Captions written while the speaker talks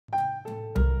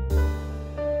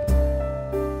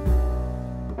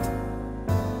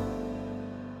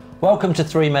Welcome to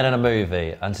Three Men and a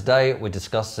Movie, and today we're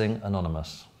discussing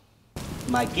Anonymous.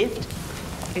 My gift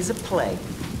is a play.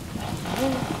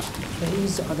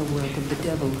 Plays are the work of the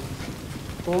devil,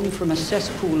 born from a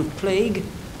cesspool of plague,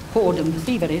 whoredom,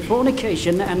 thievery,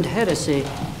 fornication, and heresy.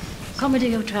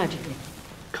 Comedy or tragedy?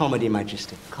 Comedy,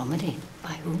 Majesty. Comedy? By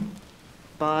whom?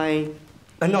 By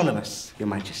Anonymous, Your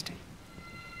Majesty.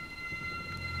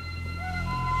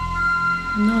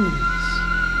 Anonymous.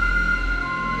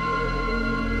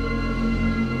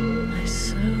 I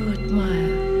so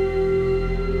admire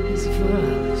his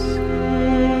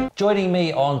verse. Joining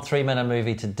me on Three Men and a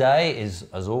Movie today is,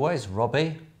 as always,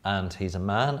 Robbie, and he's a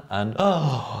man, and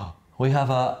we have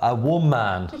a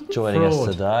woman joining us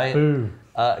today.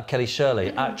 Kellie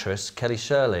Shirley, actress Kellie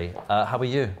Shirley. How are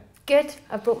you? Good.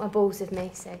 I've brought my balls with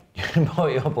me, so... You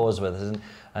brought your balls with us,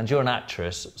 and you're an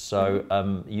actress,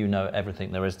 so you know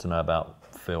everything there is to know about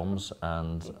films,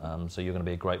 and so you're going to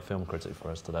be a great film critic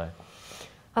for us today.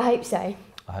 I hope so.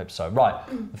 I hope so. Right,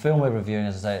 the film we're reviewing,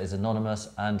 as I say, is Anonymous,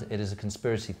 and it is a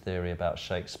conspiracy theory about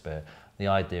Shakespeare. The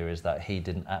idea is that he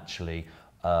didn't actually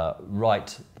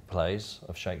write the plays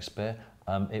of Shakespeare.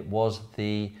 It was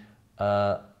the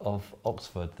of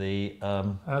Oxford, the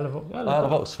Earl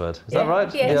of Oxford. Is that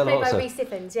right? Yeah, the he's played by Rhys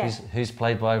Evans, yeah. Who's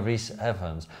played by Rhys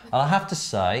Evans. And I have to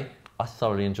say, I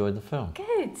thoroughly enjoyed the film.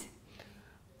 Good.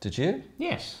 Did you?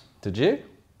 Yes. Did you?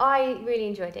 I really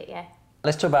enjoyed it, yeah.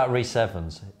 Let's talk about Rhys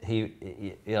Evans.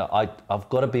 I've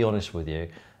got to be honest with you.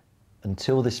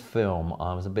 Until this film,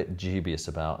 I was a bit dubious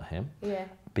about him. Yeah.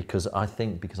 Because I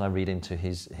read into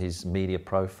his media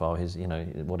profile,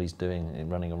 what he's doing,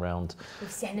 running around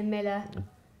with Sienna Miller,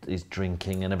 he's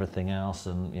drinking and everything else,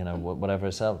 and whatever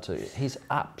it's up to. He's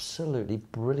absolutely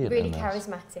brilliant. Really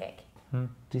charismatic. Do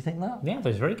you think that? Yeah, that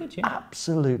was very good. Yeah.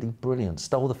 Absolutely brilliant.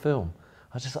 Stole the film.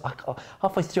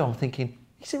 Halfway through, I'm thinking,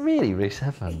 is it really Rhys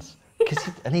Evans?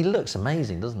 And he looks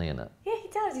amazing, doesn't he, in it? Yeah, he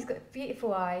does. He's got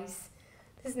beautiful eyes.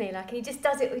 Doesn't he? Like, he just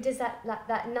does it. He does that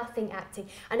nothing acting,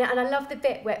 and I love the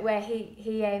bit where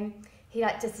he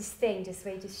like does this thing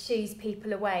where he just shoos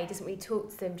people away. Doesn't really talk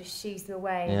to them, just shoos them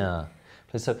away. Yeah.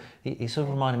 So he sort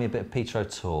of reminded me a bit of Peter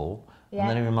O'Toole, yeah. And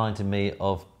then he reminded me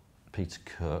of Peter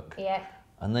Cook, yeah.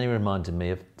 And then he reminded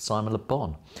me of Simon Le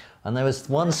Bon. And there was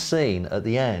one scene at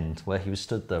the end where he was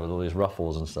stood there with all his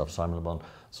ruffles and stuff, Simon Le Bon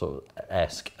sort of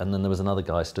esque, and then there was another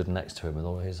guy stood next to him with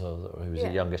all his, who was the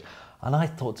youngest. And I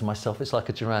thought to myself, it's like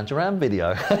a Duran Duran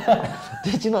video.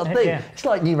 Did you not think? Yeah. It's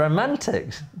like New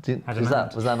Romantics. Was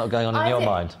that not going on in your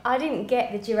mind? I didn't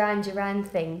get the Duran Duran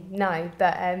thing, no,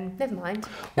 but never mind.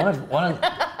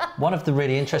 One of the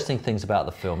really interesting things about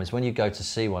the film is when you go to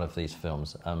see one of these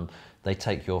films, they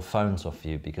take your phones off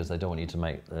you because they don't want you to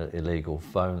make illegal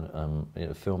phone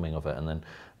filming of it and then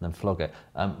flog it.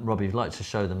 Robbie, you'd like to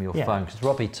show them your phone, because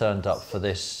Robbie turned up for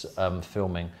this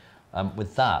filming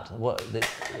with that.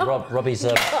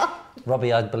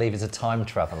 Robbie, I believe, is a time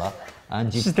traveller.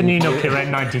 And this is the new Nokia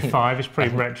N95. It's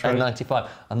pretty retro. N95,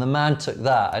 and the man took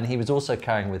that, and he was also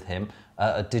carrying with him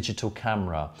a digital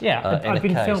camera. Yeah, I've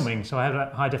been filming, so I had a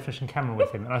high definition camera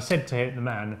with him, and I said to the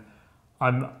man,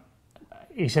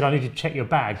 he said, I need to check your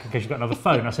bag because you've got another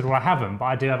phone. I said, well, I haven't, but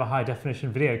I do have a high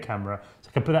definition video camera, so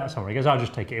I can put that somewhere. He goes, I'll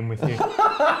just take it in with you.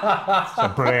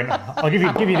 So brilliant. I'll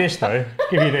give you this though.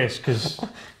 Give you this because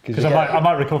I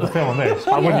might record the film on this.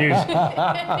 I wouldn't use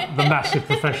the massive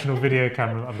professional video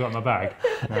camera that I've got in my bag.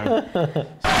 No.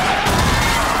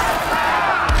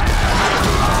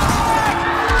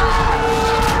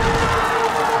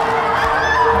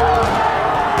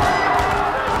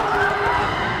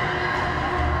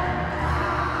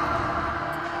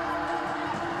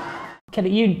 Kelly,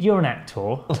 you're an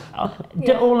actor.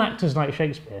 Do all actors like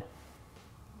Shakespeare?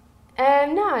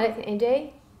 No, I don't think they do.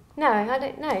 No, I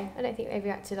don't know. I don't think every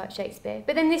actor likes Shakespeare.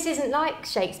 But then this isn't like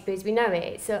Shakespeare as we know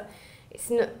it.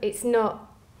 It's not.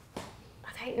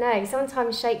 I don't know.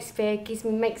 Sometimes Shakespeare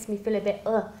makes me feel a bit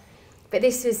ugh. But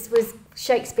this was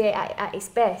Shakespeare at its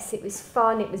best. It was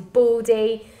fun. It was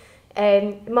baldy.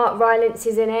 Mark Rylance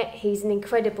is in it. He's an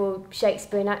incredible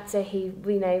Shakespearean actor. He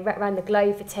ran the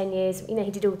globe for 10 years.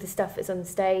 He did all the stuff that's on the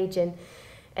stage, and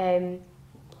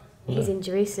he's in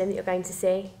Jerusalem that you're going to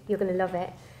see. You're going to love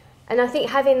it. And I think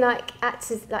having like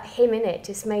actors like him in it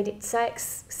just made it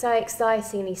so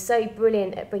exciting, and he's so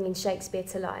brilliant at bringing Shakespeare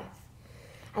to life.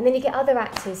 And then you get other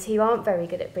actors who aren't very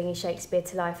good at bringing Shakespeare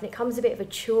to life, and it becomes a bit of a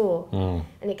chore,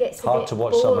 and it gets a bit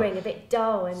boring, a bit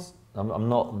dull, and. I'm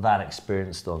not that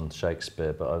experienced on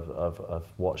Shakespeare, but I've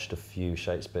watched a few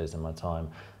Shakespeares in my time,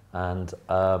 and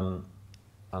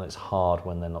it's hard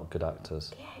when they're not good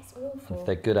actors. Yeah, it's awful. If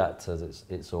they're good actors,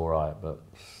 it's all right, but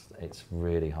it's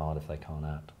really hard if they can't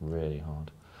act. Really hard.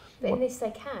 But in this they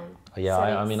can. Yeah, So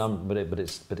I mean,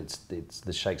 it's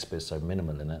the Shakespeare's so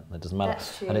minimal in it. It doesn't matter,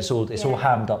 That's true. and it's all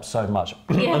hammed up so much,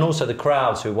 and also the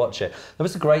crowds who watch it. There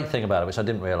was a great thing about it, which I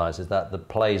didn't realise, is that the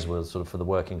plays were sort of for the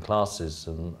working classes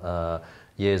and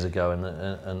years ago,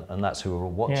 and that's who were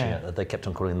watching it. They kept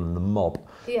on calling them the mob.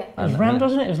 Yeah. It was rammed,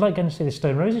 wasn't it? It was like going to see the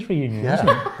Stone Roses reunion, wasn't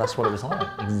it? Yeah, that's what it was like.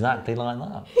 Exactly like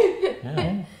that.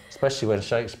 Yeah. Especially when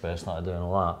Shakespeare started doing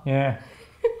all that. Yeah.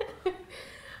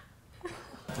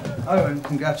 Oh, and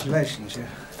congratulations,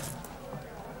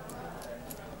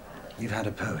 you've had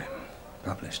a poem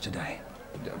published today.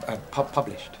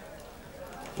 Published?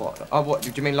 What? Oh, what?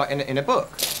 Do you mean like in a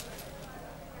book?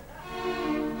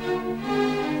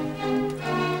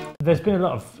 There's been a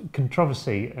lot of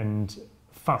controversy and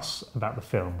fuss about the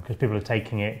film because people are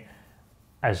taking it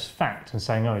as fact and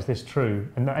saying, "Oh, is this true?"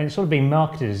 And it's sort of being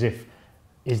marketed as if,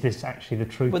 "Is this actually the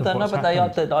truth of what's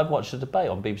happened?" I've watched a debate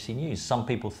on BBC News. Some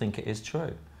people think it is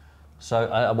true. So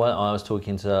I was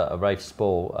talking to Rafe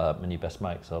Spall, my new best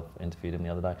mate, so I've interviewed him the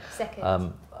other day. Second.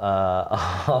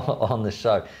 On the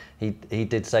show. He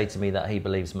did say to me that he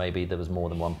believes maybe there was more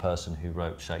than one person who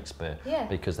wrote Shakespeare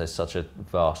because there's such a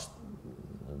vast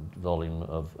volume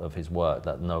of his work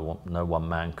that no one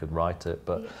man could write it.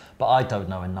 But I don't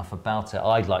know enough about it.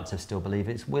 I'd like to still believe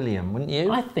it's William, wouldn't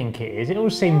you? I think it is. It all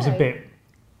seems a bit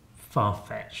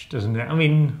far-fetched, doesn't it? I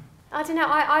mean, I don't know,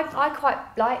 I quite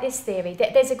like this theory.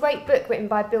 There's a great book written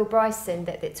by Bill Bryson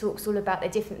that talks all about the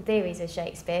different theories of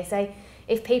Shakespeare. So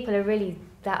if people are really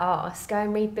that arse, go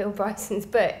and read Bill Bryson's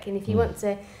book. And if you want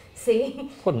to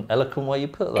see What an eloquent way you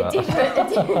put that. a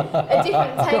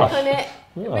different take on it,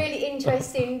 really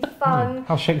interesting, fun.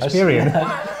 how Shakespearean.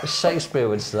 Shakespeare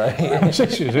would say.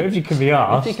 Shakespeare, if you can be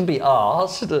asked. If you can be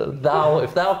asked, if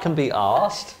thou can be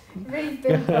asked, Read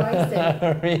Bill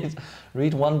Bryson.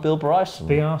 read one Bill Bryson.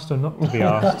 Be asked or not to be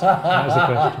asked? That is the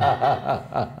question.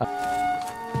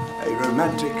 A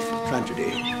romantic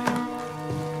tragedy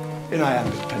in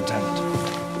iambic pentameter.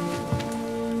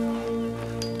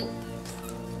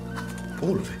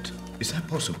 All of it? Is that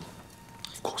possible?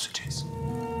 Of course it is.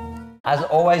 As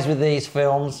always with these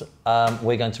films,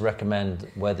 we're going to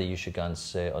recommend whether you should go and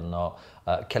see it or not.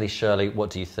 Kellie Shirley, what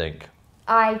do you think?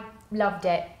 I loved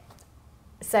it.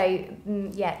 So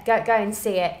yeah, go and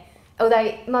see it.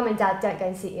 Although Mum and Dad don't go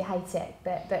and see it, you hate it.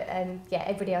 But yeah,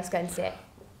 everybody else go and see it.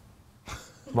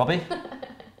 Robbie?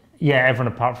 Yeah,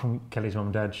 everyone apart from Kellie's mum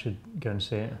and dad should go and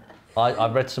see it. I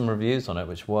read some reviews on it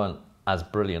which weren't as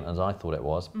brilliant as I thought it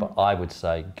was, but I would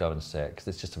say go and see it because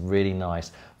it's just a really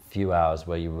nice few hours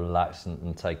where you relax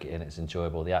and take it in. It's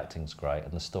enjoyable, the acting's great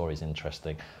and the story's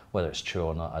interesting. Whether it's true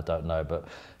or not, I don't know, but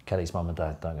Kellie's mum and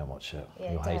dad, don't go and watch it.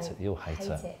 Yeah, You'll hate it. You'll hate it.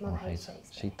 Mum You'll hates hate it.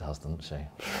 Shakespeare. She does, doesn't she?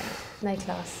 No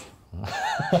class.